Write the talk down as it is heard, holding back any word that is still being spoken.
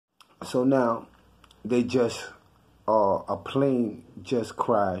So now they just a plane just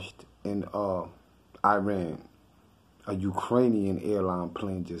crashed in Iran. A Ukrainian airline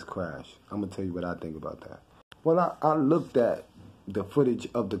plane just crashed. I'm gonna tell you what I think about that. Well, I looked at the footage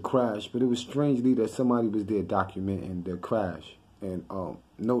of the crash, but it was strangely that somebody was there documenting the crash. And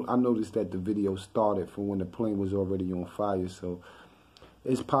I noticed that the video started from when the plane was already on fire. So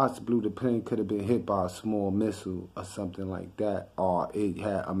it's possible the plane could have been hit by a small missile or something like that, or it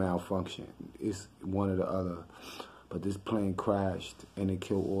had a malfunction. It's one or the other. But this plane crashed and it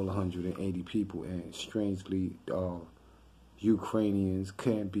killed all 180 people. And strangely, Ukrainians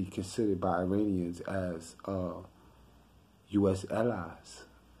can't be considered by Iranians as U.S. allies.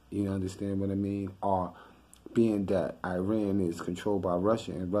 You understand what I mean? Or being that Iran is controlled by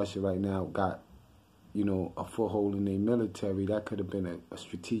Russia, and Russia right now got, a foothold in their military, that could have been a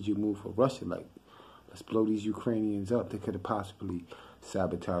strategic move for Russia. Like, let's blow these Ukrainians up. They could have possibly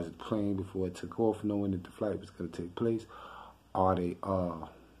sabotaged the plane before it took off, knowing that the flight was going to take place. Or they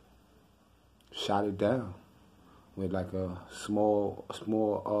shot it down with like a small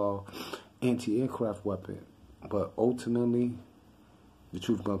anti-aircraft weapon. But ultimately, the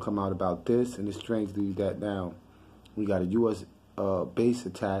truth going to come out about this, and it's strangely that now we got a U.S. base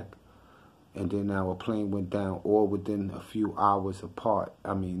attack, and then now a plane went down all within a few hours apart.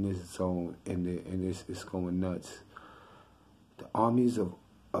 I mean, this is it's going nuts. The armies of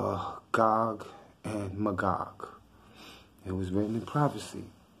Gog and Magog. It was written in prophecy.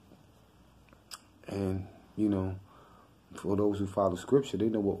 And, for those who follow scripture, they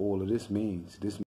know what all of this means. This